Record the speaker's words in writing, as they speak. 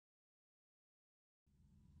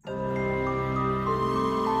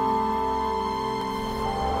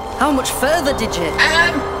How much further, Digit?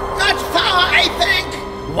 Not far, I think.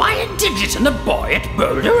 Why are Digit and the boy at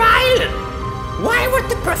Boulder Island? Why would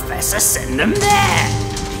the professor send them there?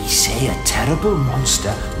 They say a terrible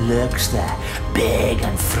monster lurks there, big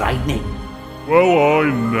and frightening. Well, I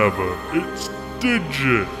never. It's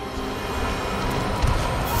Digit.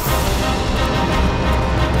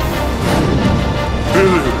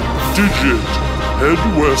 Millie, Digit, head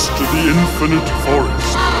west to the Infinite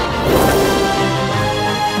Forest.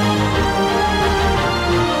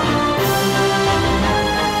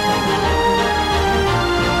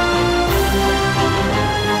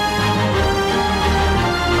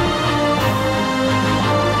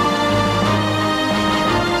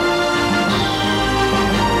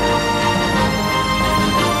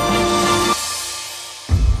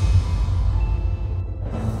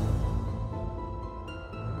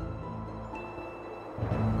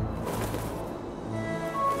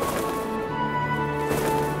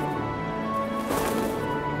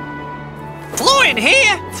 Flying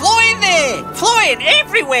here, flying there, flying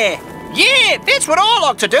everywhere. Yeah, that's what I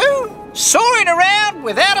like to do. Soaring around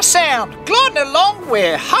without a sound, gliding along,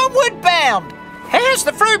 we're homeward bound. How's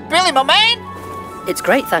the fruit, Billy, my man? It's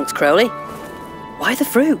great, thanks, Crowley. Why the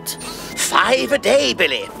fruit? 5 a day,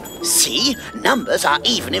 Billy. See, numbers are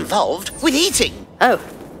even involved with eating. Oh,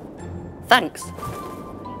 thanks.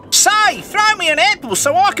 Say, throw me an apple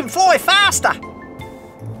so I can fly faster.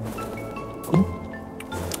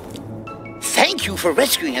 Thank you for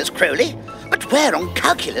rescuing us, Crowley. But where on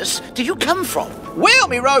calculus did you come from? Well,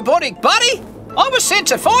 me robotic buddy, I was sent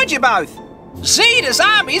to find you both. Zeta's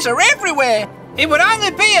armies are everywhere. It would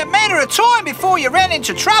only be a matter of time before you ran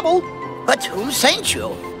into trouble. But who sent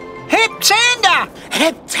you? Heptander!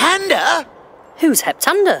 Heptander? Who's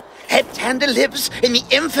Heptander? Heptander lives in the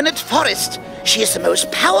Infinite Forest. She is the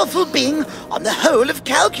most powerful being on the whole of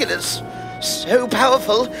calculus. So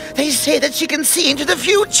powerful, they say that she can see into the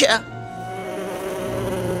future.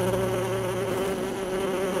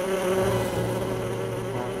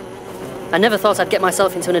 I never thought I'd get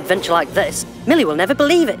myself into an adventure like this. Millie will never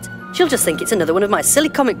believe it. She'll just think it's another one of my silly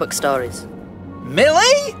comic book stories.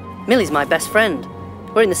 Millie? Millie's my best friend.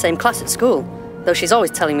 We're in the same class at school, though she's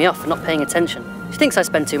always telling me off for not paying attention. She thinks I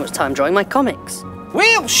spend too much time drawing my comics.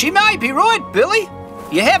 Well, she may be right, Billy.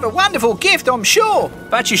 You have a wonderful gift, I'm sure,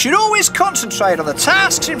 but you should always concentrate on the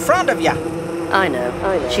tasks in front of you. I know.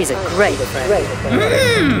 She's a great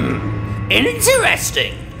friend.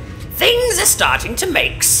 Interesting. Things are starting to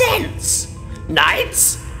make sense.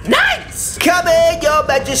 Knights? Knights! Come in, Your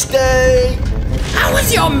Majesty! How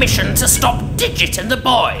is your mission to stop Digit and the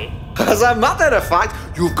boy? As a matter of fact,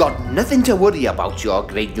 you've got nothing to worry about, your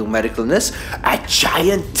great numericalness. A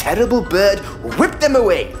giant, terrible bird whipped them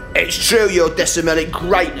away. It's true, your decimalic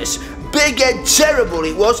greatness. Big and terrible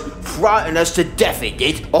it was, frightened us to death it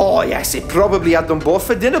did. Oh yes, it probably had them both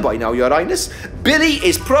for dinner by now, your highness. Billy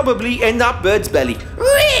is probably in that bird's belly.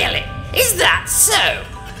 Really? Is that so?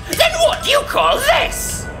 Then what do you call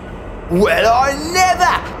this? Well, I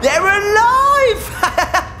never! They're alive!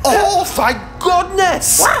 Oh, thank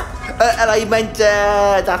goodness! What? And I meant,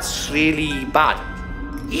 that's really bad.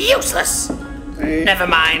 Useless. Never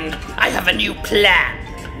mind. I have a new plan.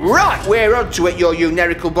 Right, we're on to it, your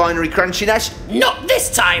numerical binary crunchiness. Not this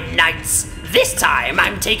time, Knights. This time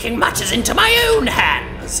I'm taking matters into my own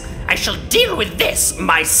hands. I shall deal with this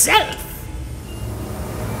myself.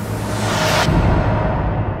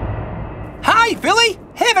 Hey, Billy,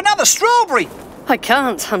 have another strawberry. I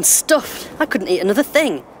can't. I'm stuffed. I couldn't eat another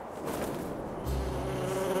thing.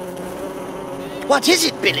 What is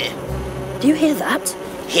it, Billy? Do you hear that?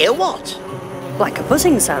 Hear what? Like a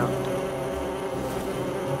buzzing sound.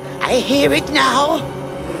 I hear it now.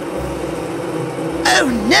 Oh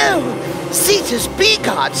no! Zeta's bee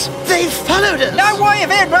guards! They've followed us! No way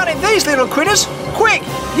of outrunning these little critters. Quick,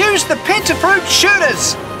 use the pentafruit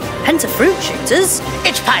shooters. Pentafruit shooters?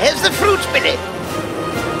 It fires the fruit, Billy!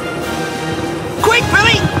 Quick,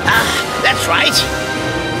 Billy! Ah, that's right!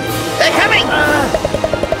 They're coming!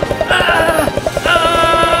 A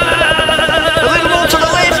little more to the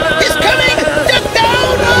left. He's coming! Duck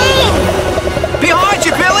down! Oh! Behind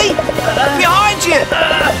you, Billy! Behind you!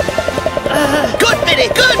 Good, Billy,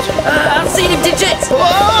 good! I've seen him, Digit!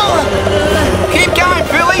 Whoa! Keep going,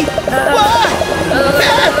 Billy! Whoa!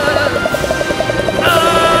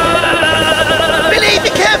 Billy, be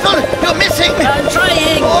careful! You're missing! I'm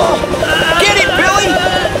trying! Oh. Get it, Billy!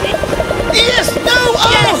 Yes! No! Oh!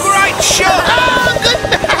 Yes. Great shot! Ah, good!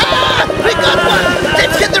 We got one!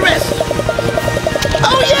 Let's get the rest!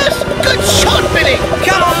 Oh, yes! Good shot, Billy!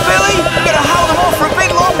 Come on, Billy! We've got to hold them off for a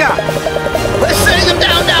bit longer! We're setting them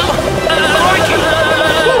down now! Crikey!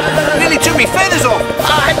 Nearly took me feathers off!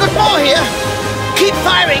 I'm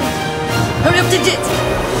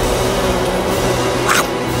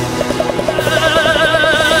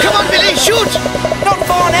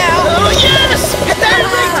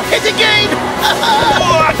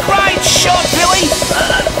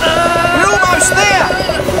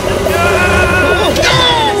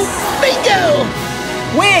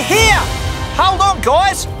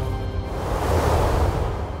guys.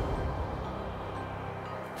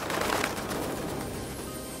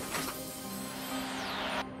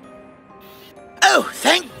 Oh,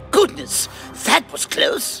 thank goodness. That was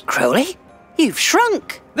close. Crowley, you've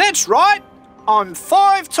shrunk. That's right. I'm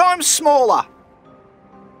 5 times smaller.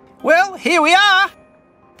 Well, here we are.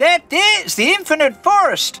 That there's the Infinite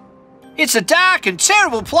Forest. It's a dark and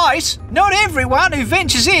terrible place. Not everyone who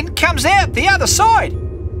ventures in comes out the other side.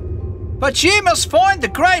 But you must find the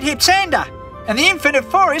Great Hipsander, and the Infinite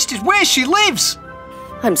Forest is where she lives.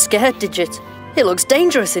 I'm scared, Digit. It looks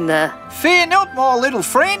dangerous in there. Fear not, my little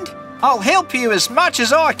friend. I'll help you as much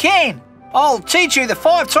as I can. I'll teach you the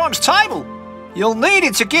 5 times table. You'll need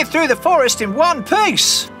it to get through the forest in one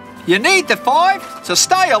piece. You need the 5 to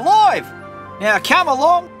stay alive. Now come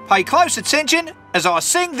along, pay close attention as I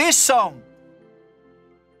sing this song.